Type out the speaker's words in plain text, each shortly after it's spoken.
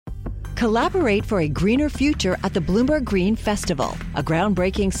Collaborate for a greener future at the Bloomberg Green Festival, a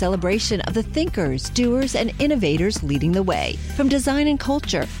groundbreaking celebration of the thinkers, doers, and innovators leading the way. From design and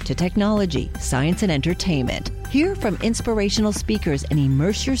culture to technology, science, and entertainment. Hear from inspirational speakers and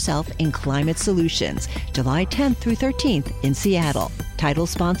immerse yourself in climate solutions. July 10th through 13th in Seattle. Title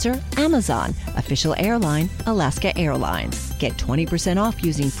sponsor, Amazon. Official airline, Alaska Airlines. Get 20% off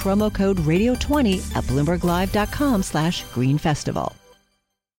using promo code radio20 at bloomberglive.com/greenfestival.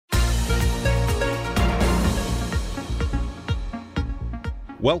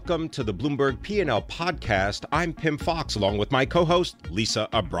 Welcome to the Bloomberg P&L podcast. I'm Pim Fox, along with my co-host, Lisa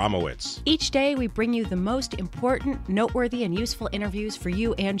Abramowitz. Each day, we bring you the most important, noteworthy, and useful interviews for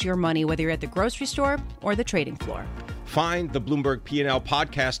you and your money, whether you're at the grocery store or the trading floor. Find the Bloomberg P&L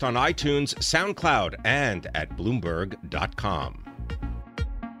podcast on iTunes, SoundCloud, and at Bloomberg.com.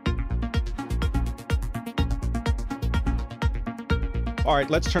 All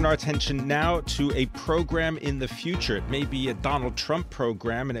right, let's turn our attention now to a program in the future. It may be a Donald Trump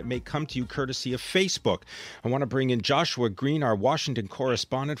program, and it may come to you courtesy of Facebook. I want to bring in Joshua Green, our Washington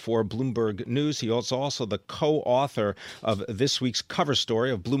correspondent for Bloomberg News. He is also the co-author of this week's cover story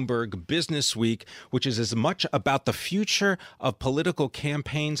of Bloomberg Business Week, which is as much about the future of political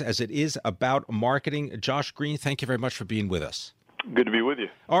campaigns as it is about marketing. Josh Green, thank you very much for being with us. Good to be with you.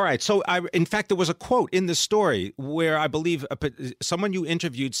 All right. So, in fact, there was a quote in the story where I believe someone you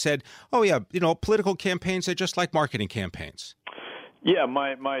interviewed said, oh, yeah, political campaigns are just like marketing campaigns. Yeah,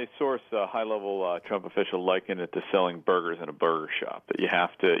 my source, a high-level Trump official, likened it to selling burgers in a burger shop. That you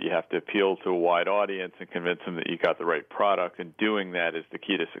have to appeal to a wide audience and convince them that you got the right product, and doing that is the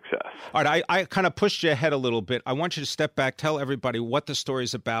key to success. All right, I kind of pushed you ahead a little bit. I want you to step back, tell everybody what the story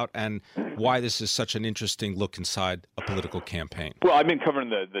is about, and why this is such an interesting look inside a political campaign. Well, I've been covering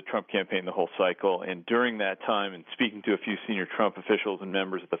the Trump campaign the whole cycle, and during that time, and speaking to a few senior Trump officials and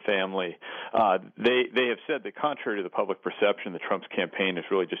members of the family, they have said that contrary to the public perception, that Trump's campaign is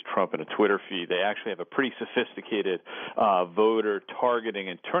really just Trump and a Twitter feed. They actually have a pretty sophisticated voter targeting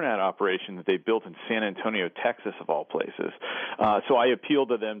and turnout operation that they built in San Antonio, Texas, of all places. So I appealed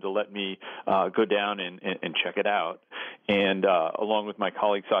to them to let me go down and check it out. And along with my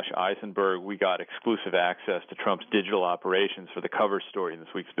colleague Sasha Eisenberg, we got exclusive access to Trump's digital operations for the cover story in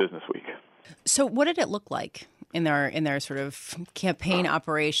this week's Business Week. So what did it look like in their sort of campaign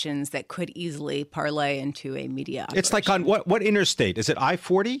operations that could easily parlay into a media operation? It's like on what interstate? Is it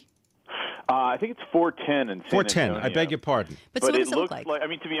I-40? I think it's 410 in San 410. Antonio. I beg your pardon. But so what it does it look looks like? I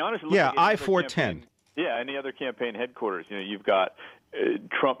mean, to be honest, it looks Yeah, like I-410. Yeah, any other campaign headquarters. You've got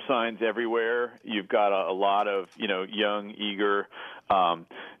Trump signs everywhere. You've got a lot of, young, eager, kind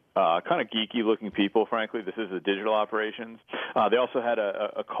of geeky-looking people, frankly. This is the digital operations. They also had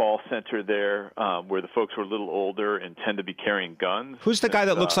a call center there where the folks were a little older and tend to be carrying guns. Who's the guy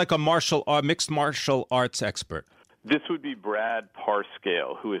that looks like a mixed martial arts expert? This would be Brad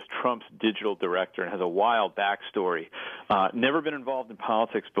Parscale, who is Trump's digital director and has a wild backstory. Never been involved in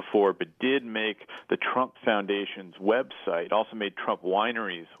politics before, but did make the Trump Foundation's website, also made Trump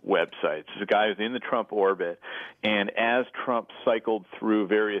Winery's website. This is a guy who's in the Trump orbit. And as Trump cycled through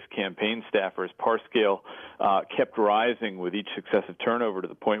various campaign staffers, Parscale kept rising with each successive turnover to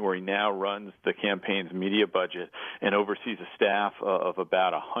the point where he now runs the campaign's media budget and oversees a staff of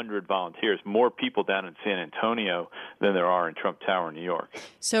about 100 volunteers, more people down in San Antonio than there are in Trump Tower, New York.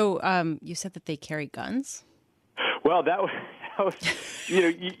 So you said that they carry guns? Well, that was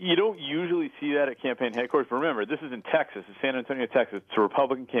you don't usually see that at campaign headquarters. But remember, this is in Texas, in San Antonio, Texas. It's a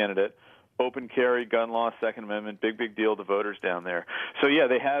Republican candidate. Open carry, gun law, Second Amendment, big deal to voters down there. So, yeah,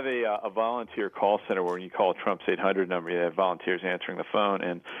 they have a volunteer call center where when you call Trump's 800 number, you have volunteers answering the phone.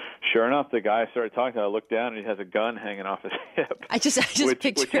 And sure enough, the guy I started talking to, I looked down, and he has a gun hanging off his hip. I just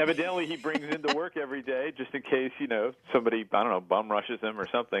picture... Which evidently he brings into work every day just in case, somebody, I don't know, bum rushes him or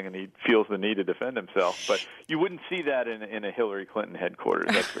something, and he feels the need to defend himself. But you wouldn't see that in a Hillary Clinton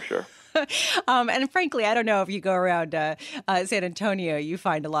headquarters, that's for sure. And frankly, I don't know if you go around San Antonio, you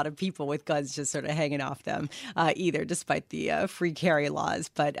find a lot of people with guns just sort of hanging off them either, despite the free carry laws.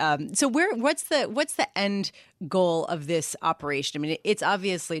 But so what's the end goal of this operation? I mean, it's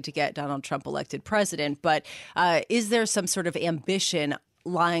obviously to get Donald Trump elected president, but is there some sort of ambition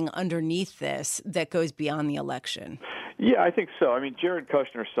lying underneath this that goes beyond the election? Yeah, I think so. I mean, Jared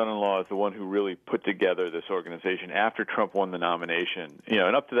Kushner's son-in-law is the one who really put together this organization after Trump won the nomination.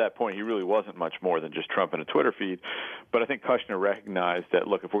 And up to that point, he really wasn't much more than just Trump and a Twitter feed. But I think Kushner recognized that,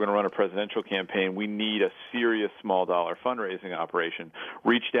 look, if we're going to run a presidential campaign, we need a serious small-dollar fundraising operation.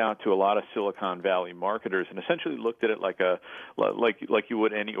 Reached out to a lot of Silicon Valley marketers and essentially looked at it like you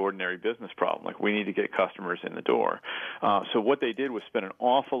would any ordinary business problem. Like, we need to get customers in the door. So what they did was spend an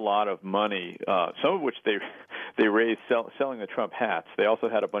awful lot of money, some of which they raised selling the Trump hats. They also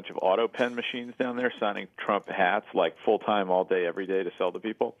had a bunch of auto pen machines down there signing Trump hats, like full-time, all day, every day, to sell to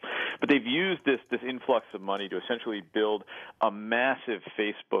people. But they've used this influx of money to essentially build a massive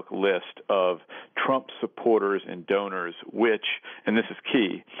Facebook list of Trump supporters and donors, which, and this is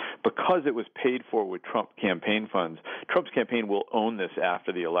key, because it was paid for with Trump campaign funds, Trump's campaign will own this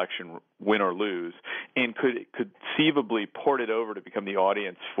after the election, win or lose, and could conceivably port it over to become the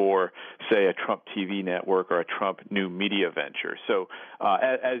audience for, say, a Trump TV network or a Trump new media venture. So,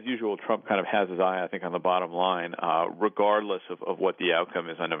 as usual, Trump kind of has his eye, I think, on the bottom line, regardless of what the outcome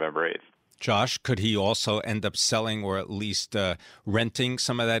is on November 8th. Josh, could he also end up selling or at least renting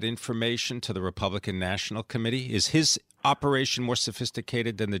some of that information to the Republican National Committee? Is his operation more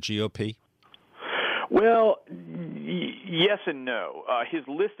sophisticated than the GOP? Well, yes and no. His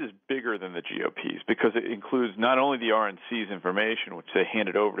list is bigger than the GOP's because it includes not only the RNC's information, which they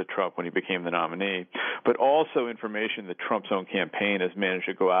handed over to Trump when he became the nominee, but also information that Trump's own campaign has managed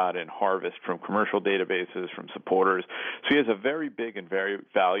to go out and harvest from commercial databases, from supporters. So he has a very big and very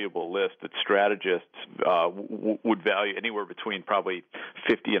valuable list that strategists would value anywhere between probably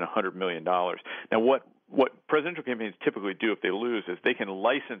 $50 and $100 million. Now, what presidential campaigns typically do if they lose is they can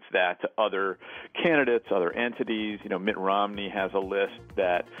license that to other candidates, other entities. Mitt Romney has a list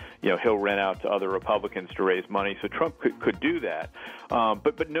that, he'll rent out to other Republicans to raise money. So Trump could do that.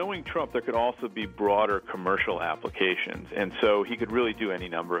 But knowing Trump, there could also be broader commercial applications. And so he could really do any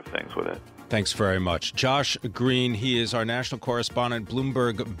number of things with it. Thanks very much. Josh Green, he is our national correspondent,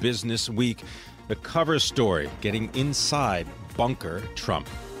 Bloomberg Business Week. The cover story, getting inside Bunker Trump.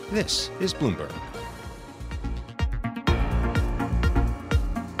 This is Bloomberg.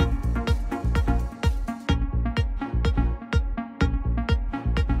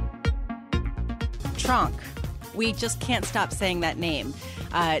 Tronc. We just can't stop saying that name.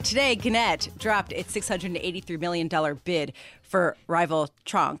 Today, Gannett dropped its $683 million bid for rival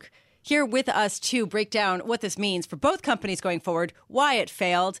Tronc. Here with us to break down what this means for both companies going forward, why it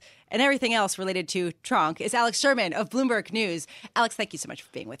failed, and everything else related to Tronc is Alex Sherman of Bloomberg News. Alex, thank you so much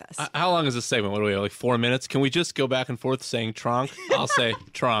for being with us. How long is this segment? What do we have, like 4 minutes? Can we just go back and forth saying Tronc? I'll say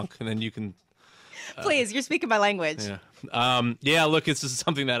Tronc, and then you can... Please, you're speaking my language. Yeah. Look, this is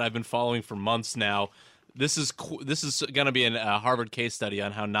something that I've been following for months now. This is going to be a Harvard case study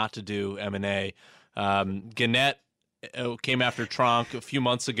on how not to do M&A. Gannett came after Tronc a few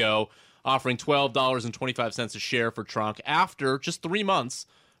months ago, offering $12.25 a share for Tronc after just 3 months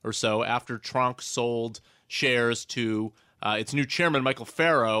or so after Tronc sold shares to its new chairman, Michael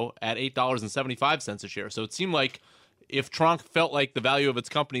Farrow, at $8.75 a share. So it seemed like if Tronc felt like the value of its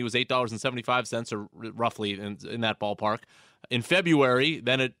company was $8.75 or roughly in that ballpark in February,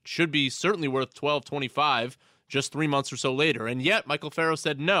 then it should be certainly worth $12.25 just 3 months or so later. And yet Michael Farrow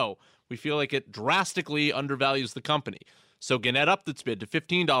said, no, we feel like it drastically undervalues the company. So Gannett upped its bid to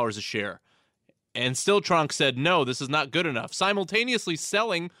 $15 a share. And still Tronc said, no, this is not good enough, simultaneously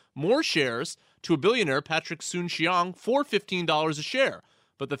selling more shares to a billionaire, Patrick Soon-Shiong, for $15 a share.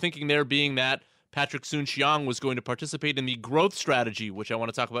 But the thinking there being that Patrick Soon-Shiong was going to participate in the growth strategy, which I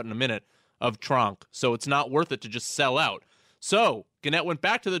want to talk about in a minute, of Tronc. So it's not worth it to just sell out. So Gannett went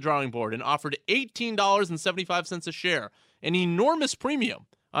back to the drawing board and offered $18.75 a share, an enormous premium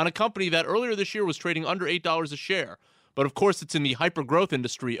on a company that earlier this year was trading under $8 a share. But of course, it's in the hyper-growth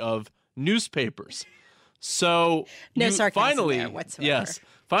industry of newspapers. So no sarcasm finally, there whatsoever. Yes,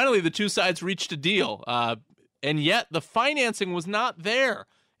 finally the two sides reached a deal. And yet the financing was not there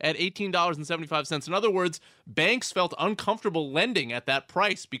at $18.75. In other words, banks felt uncomfortable lending at that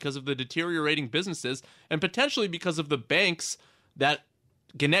price because of the deteriorating businesses and potentially because of the banks that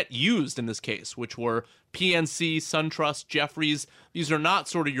Gannett used in this case, which were PNC, SunTrust, Jefferies. These are not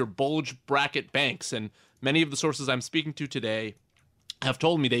sort of your bulge bracket banks. And many of the sources I'm speaking to today have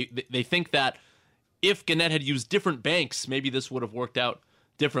told me they think that if Gannett had used different banks, maybe this would have worked out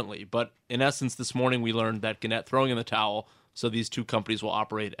differently. But in essence, this morning we learned that Gannett throwing in the towel, so these two companies will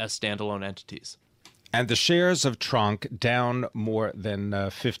operate as standalone entities. And the shares of Tronc down more than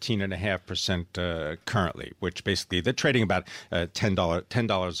 15.5% currently, which basically they're trading about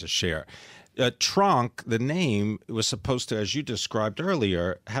 $10 a share. Tronc, the name, was supposed to, as you described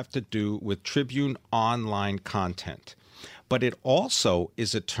earlier, have to do with Tribune online content. But it also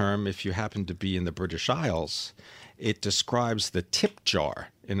is a term, if you happen to be in the British Isles, it describes the tip jar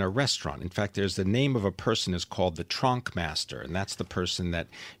in a restaurant. In fact, there's the name of a person is called the tronc master, and that's the person that,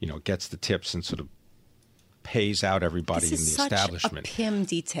 gets the tips and sort of pays out everybody in the establishment. This is such a Pym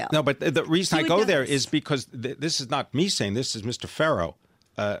detail. No, but the reason I go there is because this is not me saying this is Mr. Farrow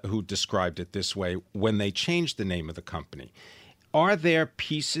who described it this way when they changed the name of the company. Are there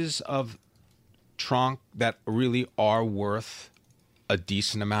pieces of tronc that really are worth a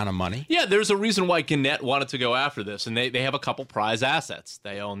decent amount of money? Yeah, there's a reason why Gannett wanted to go after this, and they have a couple prize assets.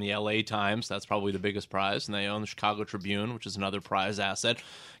 They own the LA Times, that's probably the biggest prize, and they own the Chicago Tribune, which is another prize asset.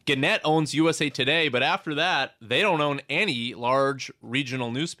 Gannett owns USA Today, but after that, they don't own any large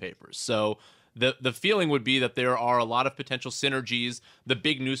regional newspapers. So the feeling would be that there are a lot of potential synergies. The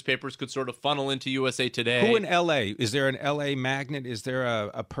big newspapers could sort of funnel into USA Today. Who in L.A.? Is there an L.A. magnate? Is there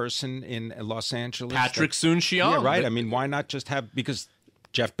a person in Los Angeles? Patrick Soon-Shiong. Yeah, right. I mean, why not just have – because –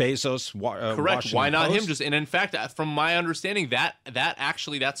 Jeff Bezos, correct. Washington Why not Post? him? Just and in fact, from my understanding,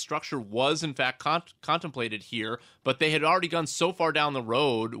 that structure was in fact contemplated here, but they had already gone so far down the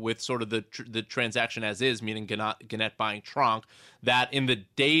road with sort of the transaction as is, meaning Gannett buying Tronc, that in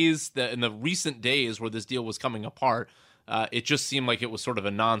the recent days where this deal was coming apart, it just seemed like it was sort of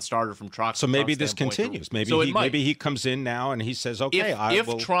a non-starter from Tronc. So maybe this continues. Maybe he comes in now and he says, "Okay,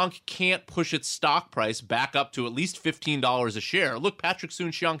 if Tronc can't push its stock price back up to at least $15 a share." Look, Patrick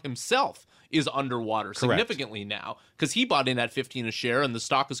Soon-Shiong himself is underwater significantly now because he bought in at $15 a share, and the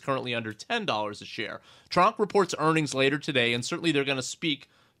stock is currently under $10 a share. Tronc reports earnings later today, and certainly they're going to speak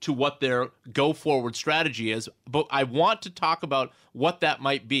to what their go-forward strategy is, but I want to talk about what that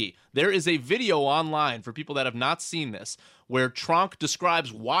might be. There is a video online, for people that have not seen this, where Tronc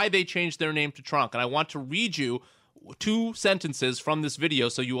describes why they changed their name to Tronc, and I want to read you 2 sentences from this video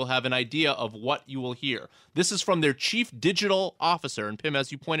so you will have an idea of what you will hear. This is from their chief digital officer, and Pym,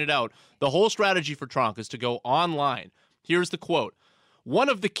 as you pointed out, the whole strategy for Tronc is to go online. Here's the quote. "One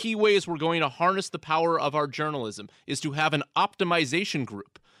of the key ways we're going to harness the power of our journalism is to have an optimization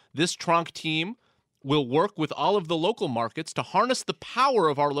group. This Tronc team will work with all of the local markets to harness the power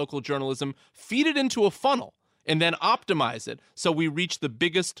of our local journalism, feed it into a funnel, and then optimize it so we reach the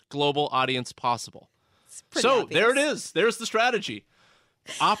biggest global audience possible." So obvious. there it is. There's the strategy.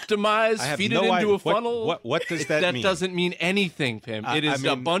 Optimize, feed it into a funnel. What does that mean? That doesn't mean anything, Pym. It is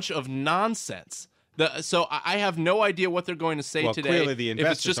a bunch of nonsense. So I have no idea what they're going to say today. Clearly the if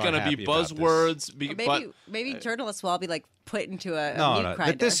it's just going to be buzzwords. Maybe journalists will all be like put into a no.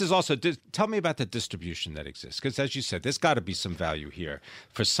 But this is also tell me about the distribution that exists, because as you said, there's got to be some value here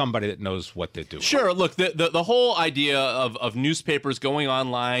for somebody that knows what they're doing. Sure. Look, the whole idea of newspapers going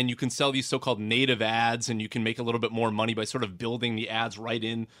online, you can sell these so-called native ads, and you can make a little bit more money by sort of building the ads right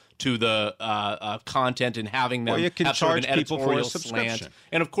in to the content and having them you can have charge sort of an people for a editorial subscription. slant.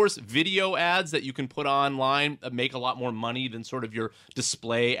 And of course, video ads that you can put online make a lot more money than sort of your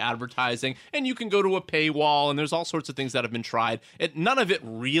display advertising. And you can go to a paywall, and there's all sorts of things that have been tried. None of it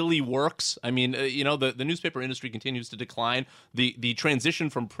really works. I mean, the newspaper industry continues to decline. The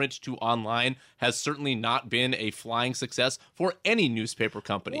transition from print to online has certainly not been a flying success for any newspaper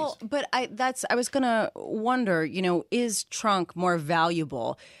companies. Well, but I was going to wonder, is Tronc more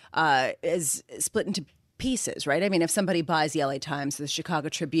valuable is split into pieces, right? I mean, if somebody buys the LA Times, the Chicago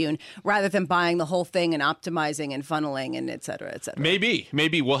Tribune, rather than buying the whole thing and optimizing and funneling and et cetera, et cetera.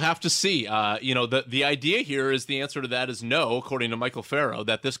 Maybe we'll have to see. The idea here is the answer to that is no, according to Michael Farrow,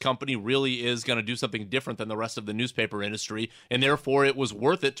 that this company really is going to do something different than the rest of the newspaper industry, and therefore it was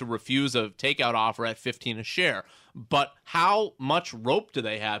worth it to refuse a takeout offer at $15 a share. But how much rope do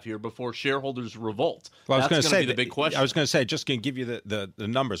they have here before shareholders revolt? Well, That's going to be the big question. I was going to say, just going to give you the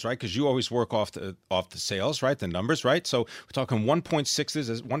numbers, right? Because you always work off the sales, right? The numbers, right? So we're talking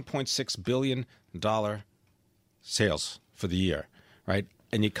 $1.6 billion sales for the year, right?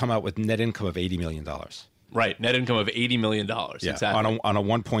 And you come out with net income of $80 million. Right, net income of $80 million. Yeah, exactly. on a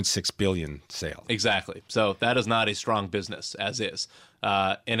 $1.6 billion sale. Exactly. So that is not a strong business, as is.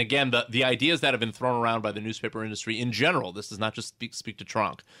 And again, the ideas that have been thrown around by the newspaper industry in general, this does not just speak to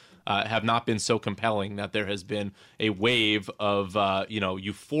Tronc, have not been so compelling that there has been a wave of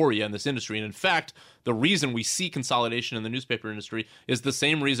euphoria in this industry. And in fact, the reason we see consolidation in the newspaper industry is the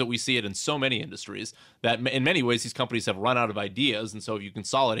same reason we see it in so many industries, that in many ways these companies have run out of ideas. And so if you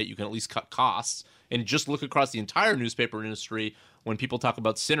consolidate, you can at least cut costs. And just look across the entire newspaper industry. When people talk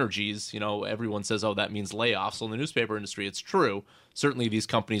about synergies, everyone says, oh, that means layoffs. So in the newspaper industry, it's true. Certainly these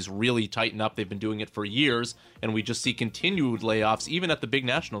companies really tighten up. They've been doing it for years, and we just see continued layoffs, even at the big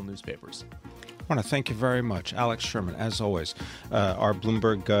national newspapers. I want to thank you very much, Alex Sherman, as always, our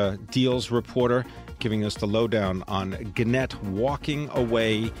Bloomberg Deals reporter. giving us the lowdown on Gannett walking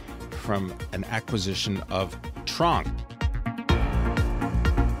away from an acquisition of Tronc.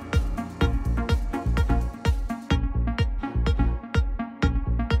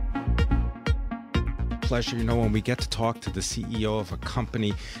 Pleasure. When we get to talk to the CEO of a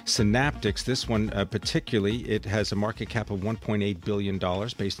company, Synaptics, this one particularly, it has a market cap of $1.8 billion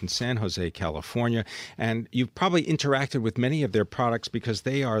based in San Jose, California. And you've probably interacted with many of their products because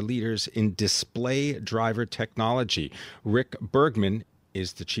they are leaders in display driver technology. Rick Bergman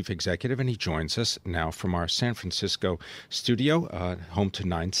is the chief executive, and he joins us now from our San Francisco studio, home to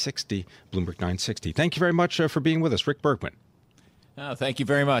 960, Bloomberg 960. Thank you very much for being with us, Rick Bergman. Oh, thank you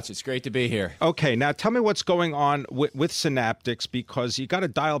very much. It's great to be here. Okay, now tell me what's going on with Synaptics, because you got to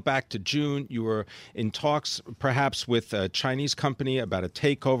dial back to June. You were in talks perhaps with a Chinese company about a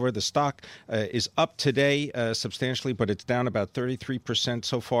takeover. The stock is up today substantially, but it's down about 33%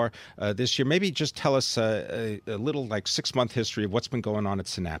 so far this year. Maybe just tell us a little 6-month history of what's been going on at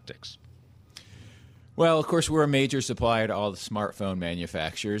Synaptics. Well, of course, we're a major supplier to all the smartphone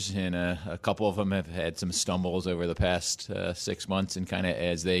manufacturers, and a couple of them have had some stumbles over the past 6 months, and kind of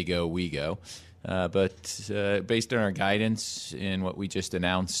as they go, we go. But based on our guidance and what we just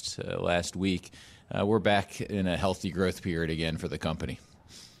announced last week, we're back in a healthy growth period again for the company.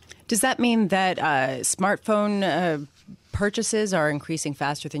 Does that mean that smartphone purchases are increasing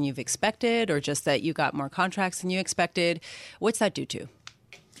faster than you've expected, or just that you got more contracts than you expected? What's that due to?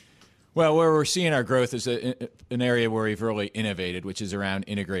 Well, where we're seeing our growth is an area where we've really innovated, which is around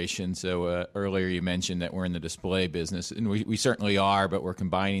integration. So earlier you mentioned that we're in the display business, and we certainly are, but we're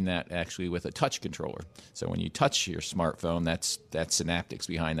combining that actually with a touch controller. So when you touch your smartphone, that's Synaptics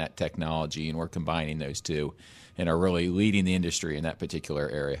behind that technology, and we're combining those two and are really leading the industry in that particular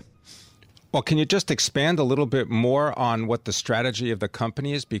area. Well, can you just expand a little bit more on what the strategy of the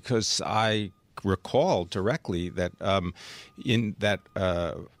company is? Because I recall directly that in that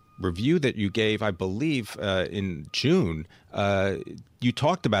review that you gave, I believe, in June, you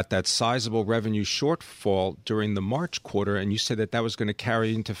talked about that sizable revenue shortfall during the March quarter, and you said that was going to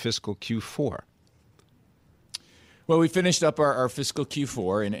carry into fiscal Q4. Well, we finished up our fiscal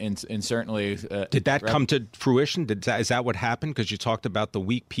Q4, and certainly... Did that come to fruition? Is that what happened? Because you talked about the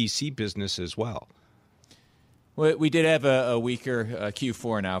weak PC business as well. Well, we did have a weaker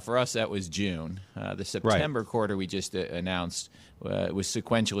Q4 now. For us, that was June. The September quarter we just announced was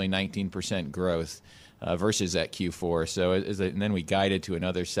sequentially 19% growth versus that Q4. So, and then we guided to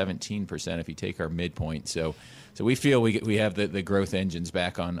another 17% if you take our midpoint. So we feel we have the growth engines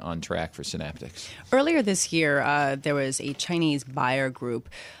back on track for Synaptics. Earlier this year, there was a Chinese buyer group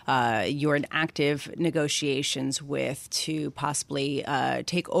you're in active negotiations with to possibly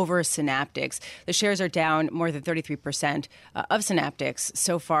take over Synaptics. The shares are down more than 33% of Synaptics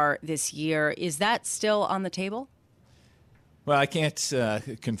so far this year. Is that still on the table? Well, I can't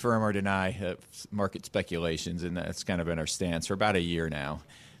confirm or deny market speculations, and that's kind of been our stance for about a year now.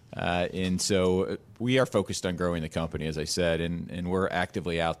 And so we are focused on growing the company, as I said, and we're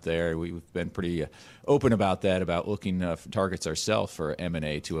actively out there. We've been pretty open about that, about looking for targets ourselves for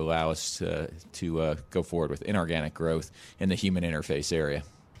M&A to allow us to go forward with inorganic growth in the human interface area.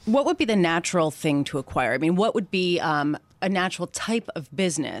 What would be the natural thing to acquire? I mean, what would be a natural type of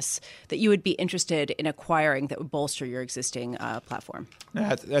business that you would be interested in acquiring that would bolster your existing platform?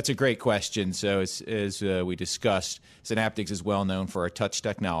 That's a great question. So as we discussed, Synaptics is well known for our touch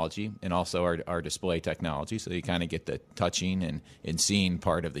technology and also our display technology. So you kind of get the touching and seeing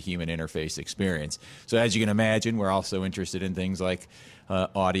part of the human interface experience. So as you can imagine, we're also interested in things like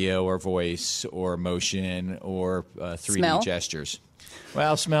audio or voice or motion or 3D Smell? Gestures.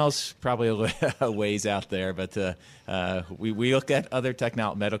 Well, smell's probably a ways out there, but we look at other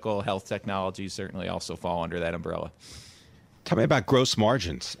medical health technologies certainly also fall under that umbrella. Tell me about gross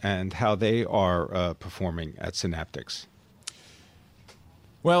margins and how they are performing at Synaptics.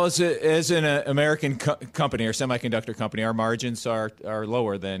 Well, as an American company or semiconductor company, our margins are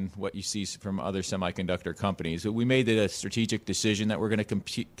lower than what you see from other semiconductor companies. We made a strategic decision that we're going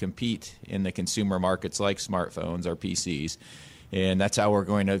to compete in the consumer markets like smartphones or PCs. And that's how we're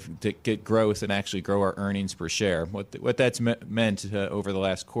going to get growth and actually grow our earnings per share. What that's meant over the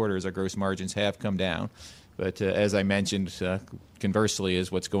last quarter is our gross margins have come down. But as I mentioned, conversely,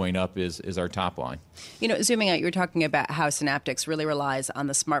 is what's going up is our top line. Zooming out, you were talking about how Synaptics really relies on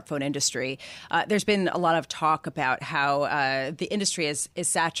the smartphone industry. There's been a lot of talk about how the industry is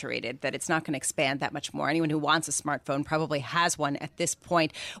saturated, that it's not going to expand that much more. Anyone who wants a smartphone probably has one at this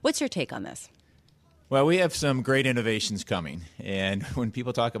point. What's your take on this? Well, we have some great innovations coming. And when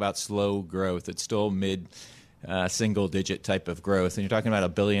people talk about slow growth, it's still single-digit type of growth. And you're talking about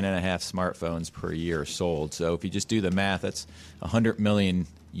 1.5 billion smartphones per year sold. So if you just do the math, that's 100 million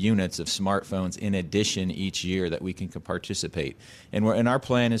units of smartphones in addition each year that we can participate. And our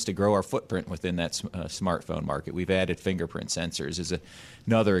plan is to grow our footprint within that smartphone market. We've added fingerprint sensors as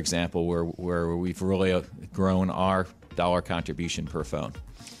another example where we've really grown our dollar contribution per phone.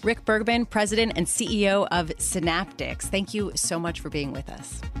 Rick Bergman, President and CEO of Synaptics. Thank you so much for being with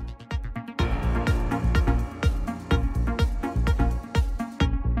us.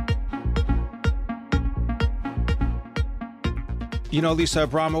 You know, Lisa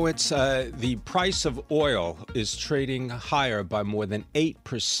Abramowitz, the price of oil is trading higher by more than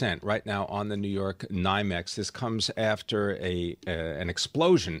 8% right now on the New York NYMEX. This comes after an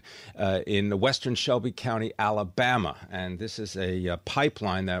explosion in the western Shelby County, Alabama. And this is a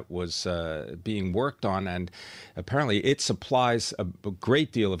pipeline that was being worked on, and apparently it supplies a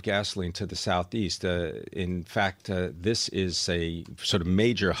great deal of gasoline to the southeast. In fact, this is a sort of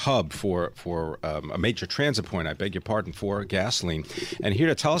major hub for a major transit point, I beg your pardon, for gasoline. And here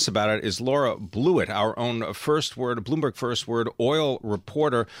to tell us about it is Laura Blewett, our own Bloomberg First Word oil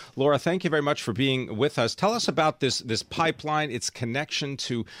reporter. Laura, thank you very much for being with us. Tell us about this pipeline, its connection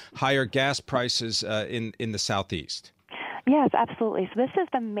to higher gas prices in the Southeast. Yes, absolutely. So this is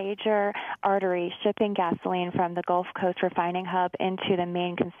the major artery shipping gasoline from the Gulf Coast refining hub into the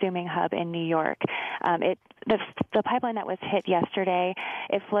main consuming hub in New York. The pipeline that was hit yesterday,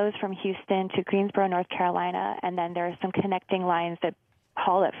 it flows from Houston to Greensboro, North Carolina, and then there are some connecting lines that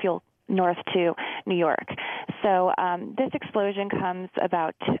haul that fuel north to New York. So this explosion comes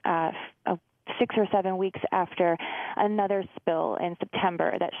about 6 or 7 weeks after another spill in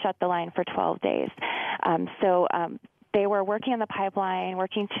September that shut the line for 12 days. They were working on the pipeline,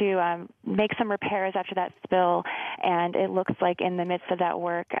 working to make some repairs after that spill, and it looks like in the midst of that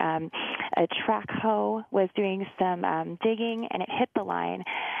work, a track hoe was doing some digging, and it hit the line.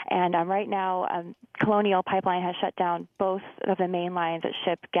 And right now, Colonial Pipeline has shut down both of the main lines that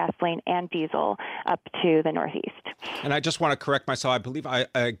ship gasoline and diesel up to the Northeast. And I just want to correct myself. I believe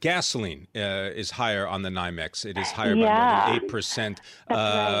gasoline is higher on the NYMEX. It is higher by more than 8%.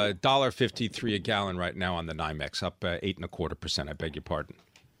 $1.53 a gallon right now on the NYMEX, up 8.25%. I beg your pardon.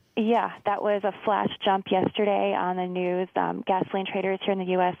 Yeah, that was a flash jump yesterday on the news. Gasoline traders here in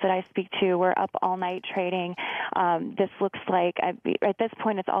the U.S. that I speak to were up all night trading. This looks like, at this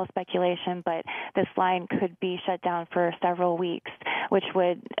point it's all speculation, but this line could be shut down for several weeks, which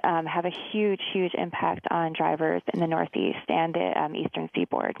would have a huge, huge impact on drivers in the Northeast and the Eastern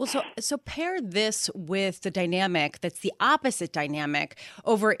Seaboard. Well, so pair this with the dynamic that's the opposite dynamic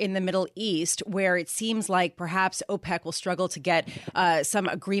over in the Middle East, where it seems like perhaps OPEC will struggle to get some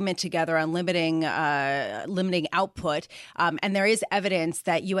agreement together on limiting output, and there is evidence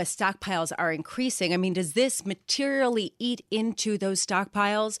that U.S. stockpiles are increasing. I mean, does this materially eat into those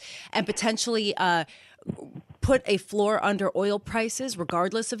stockpiles and potentially put a floor under oil prices,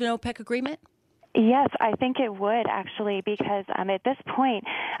 regardless of an OPEC agreement? Yes, I think it would, actually, because at this point,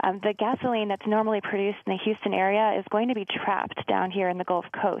 the gasoline that's normally produced in the Houston area is going to be trapped down here in the Gulf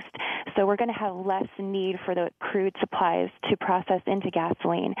Coast. So we're going to have less need for the crude supplies to process into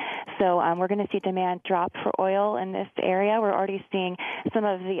gasoline. So we're going to see demand drop for oil in this area. We're already seeing some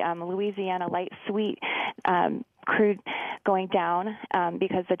of the Louisiana light sweet crude going down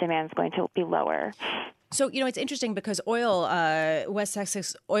because the demand is going to be lower. So, it's interesting because oil, West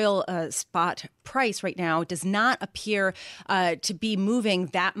Texas oil spot price right now does not appear to be moving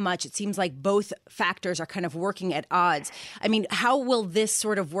that much. It seems like both factors are kind of working at odds. I mean, how will this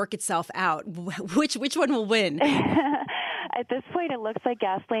sort of work itself out? Which one will win? At this point, it looks like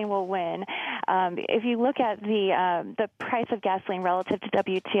gasoline will win. If you look at the price of gasoline relative to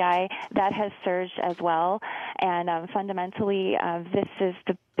WTI, that has surged as well. And fundamentally, this is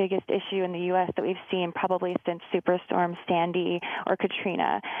the biggest issue in the U.S. that we've seen probably since Superstorm Sandy or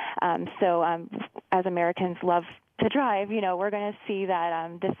Katrina. As Americans love to drive, we're going to see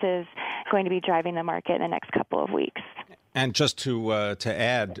that this is going to be driving the market in the next couple of weeks. And just to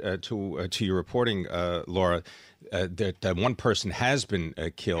add to your reporting, Laura, that one person has been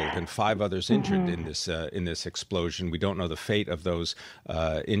killed and 5 others injured in this explosion. We don't know the fate of those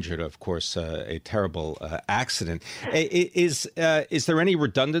injured. Of course, a terrible accident. Is there any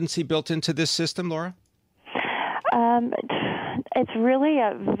redundancy built into this system, Laura? It's really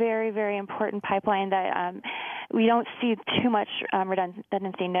a very, very important pipeline that we don't see too much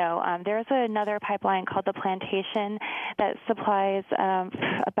redundancy, no. There's another pipeline called the Plantation that supplies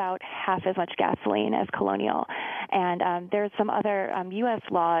about half as much gasoline as Colonial. And there's some other U.S.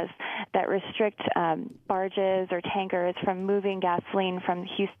 laws that restrict barges or tankers from moving gasoline from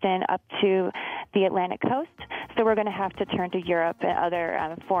Houston up to the Atlantic coast. So we're going to have to turn to Europe and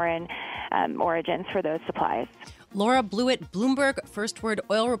other foreign origins for those supplies. Laura Blewett, Bloomberg First Word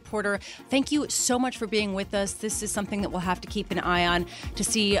oil reporter, thank you so much for being with us. This is something that we'll have to keep an eye on to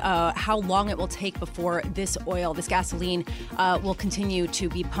see how long it will take before this oil, this gasoline, will continue to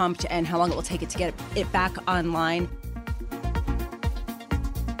be pumped and how long it will take it to get it back online.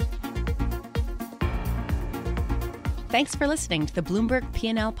 Thanks for listening to the Bloomberg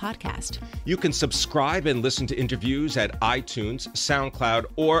P&L podcast. You can subscribe and listen to interviews at iTunes, SoundCloud,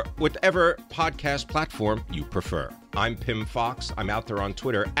 or whatever podcast platform you prefer. I'm Pim Fox. I'm out there on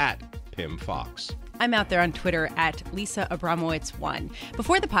Twitter at Pim Fox. I'm out there on Twitter at Lisa Abramowitz1.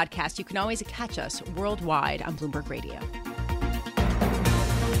 Before the podcast, you can always catch us worldwide on Bloomberg Radio.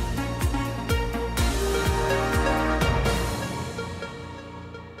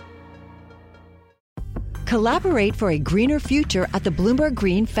 Collaborate for a greener future at the Bloomberg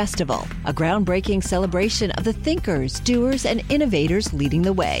Green Festival, a groundbreaking celebration of the thinkers, doers, and innovators leading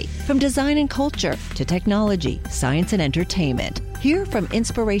the way. From design and culture to technology, science, and entertainment. Hear from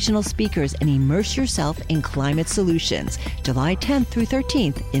inspirational speakers and immerse yourself in climate solutions. July 10th through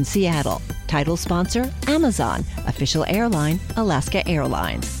 13th in Seattle. Title sponsor, Amazon. Official airline, Alaska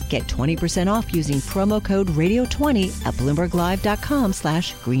Airlines. Get 20% off using promo code radio20 at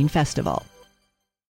BloombergLive.com/Green Festival.